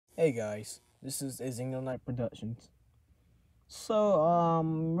Hey guys, this is Zingo Night Productions. So,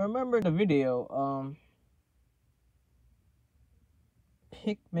 remember the video,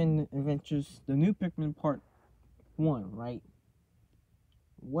 Pikmin Adventures, the new Pikmin Part 1, right?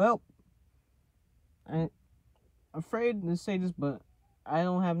 Well, I'm afraid to say this, but I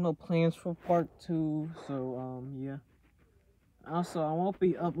don't have no plans for Part 2, so, yeah. Also, I won't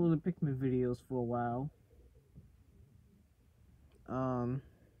be uploading Pikmin videos for a while. Um,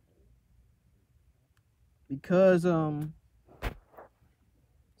 because, on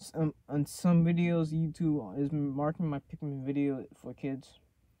some videos, YouTube is marking my Pikmin video for kids.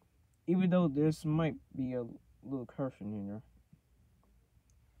 Even though this might be a little correction in there.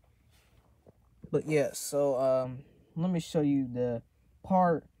 But yeah, so let me show you the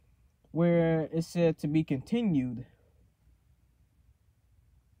part where it said to be continued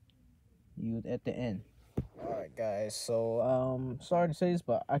at the end. Alright guys, so sorry to say this,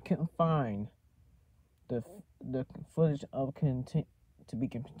 but I couldn't find the footage of to be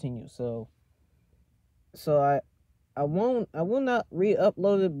continued. So I will not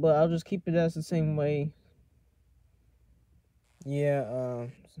re-upload it, but I'll just keep it as the same way. Yeah,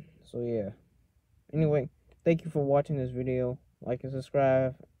 so yeah. Anyway, thank you for watching this video. Like and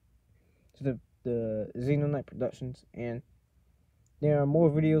subscribe to the Xenonite Productions, and there are more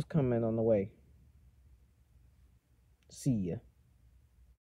videos coming on the way. See ya.